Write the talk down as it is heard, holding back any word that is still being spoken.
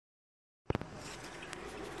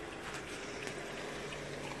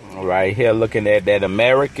Right here looking at that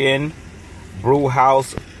American Brew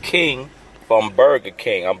House King from Burger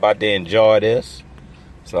King. I'm about to enjoy this.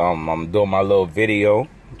 So I'm doing my little video,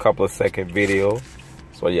 a couple of second video,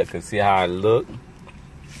 so you can see how it look.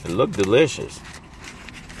 It look delicious.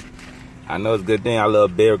 I know it's a good thing I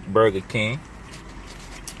love Burger King.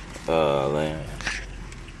 Man.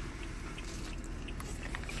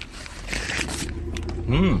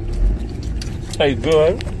 Tastes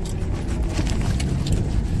good.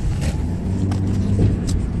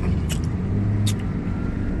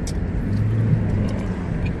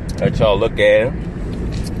 Let y'all look at it.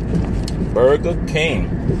 Burger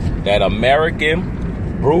King, that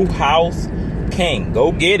American Brew House King.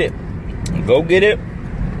 Go get it. Go get it.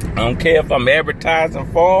 I don't care if I'm advertising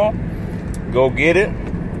for them. Go get it.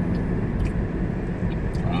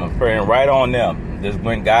 I'm a friend right on them. Just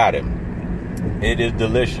went got it. It is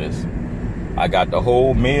delicious. I got the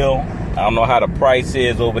whole meal. I don't know how the price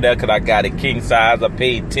is over there because I got it king size. I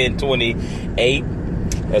paid $10.28.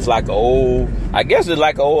 It's like an old, I guess it's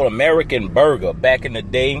like an old American burger back in the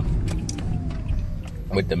day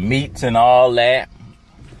with the meats and all that.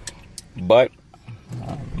 But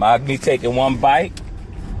me taking one bite,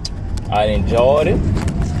 I enjoyed it.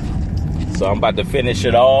 So I'm about to finish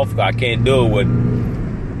it off. I can't do it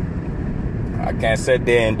I can't sit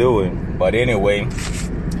there and do it. But anyway,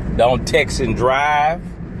 don't text and drive.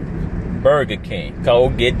 Burger King. Go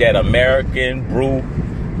get that American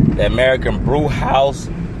Brew House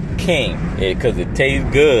King, because it tastes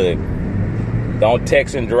good. Don't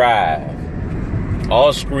text and drive.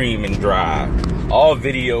 All scream and drive. All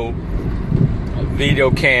video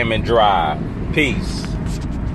cam and drive. Peace.